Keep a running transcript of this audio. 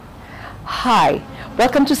Hi,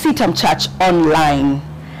 welcome to CITAM Church Online.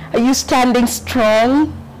 Are you standing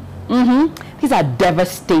strong? These are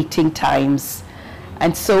devastating times.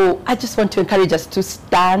 And so I just want to encourage us to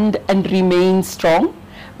stand and remain strong.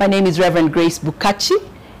 My name is Reverend Grace Bukachi,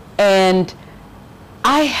 and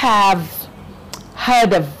I have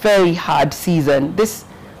had a very hard season. This,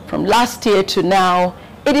 from last year to now,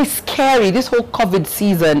 it is scary, this whole COVID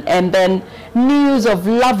season, and then news of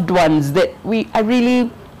loved ones that I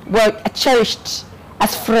really cherished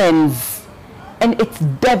as friends, and it's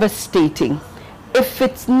devastating. If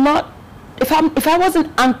I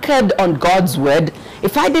wasn't anchored on God's word,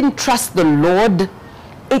 if I didn't trust the Lord,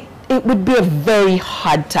 it would be a very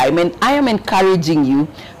hard time. And I am encouraging you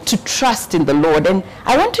to trust in the Lord. And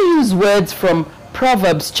I want to use words from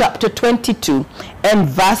Proverbs chapter 22 and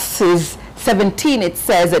verses 17, it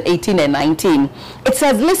says, and 18 and 19. It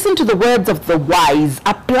says, listen to the words of the wise.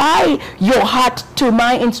 Apply your heart to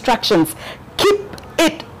my instructions. Keep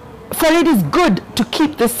it, for it is good to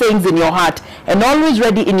keep the sayings in your heart and always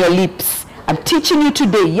ready in your lips. I'm teaching you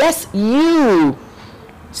today, yes, you,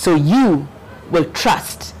 so you will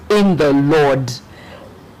trust in the Lord.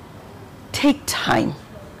 Take time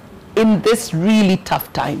in this really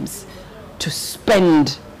tough times to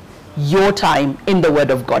spend your time in the Word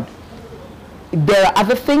of God. There are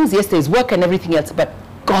other things, yes, there's work and everything else, but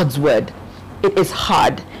God's word, it is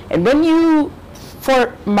hard. And when in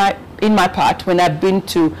my part, when I've been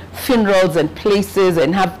to funerals and places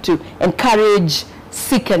and have to encourage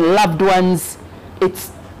sick and loved ones,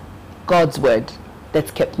 it's God's word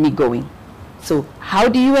that's kept me going. So how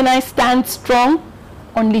do you and I stand strong?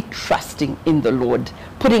 Only trusting in the Lord,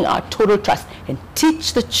 putting our total trust, and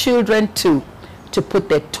teach the children to put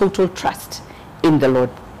their total trust in the Lord.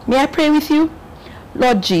 May I pray with you?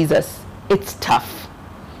 Lord Jesus, it's tough.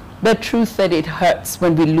 The truth that it hurts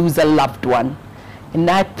when we lose a loved one. And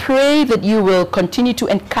I pray that you will continue to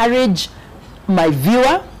encourage my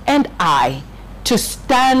viewer and I to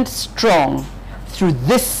stand strong through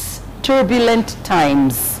this turbulent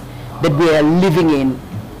times that we are living in.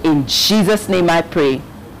 In Jesus' name I pray.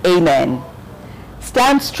 Amen.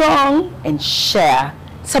 Stand strong and share.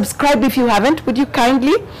 Subscribe if you haven't. Would you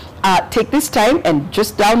kindly take this time and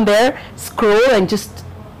just down there scroll and just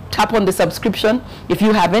tap on the subscription if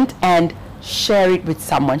you haven't, and share it with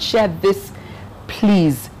someone. Share this,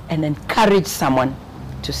 please, and encourage someone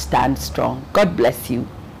to stand strong. God bless you.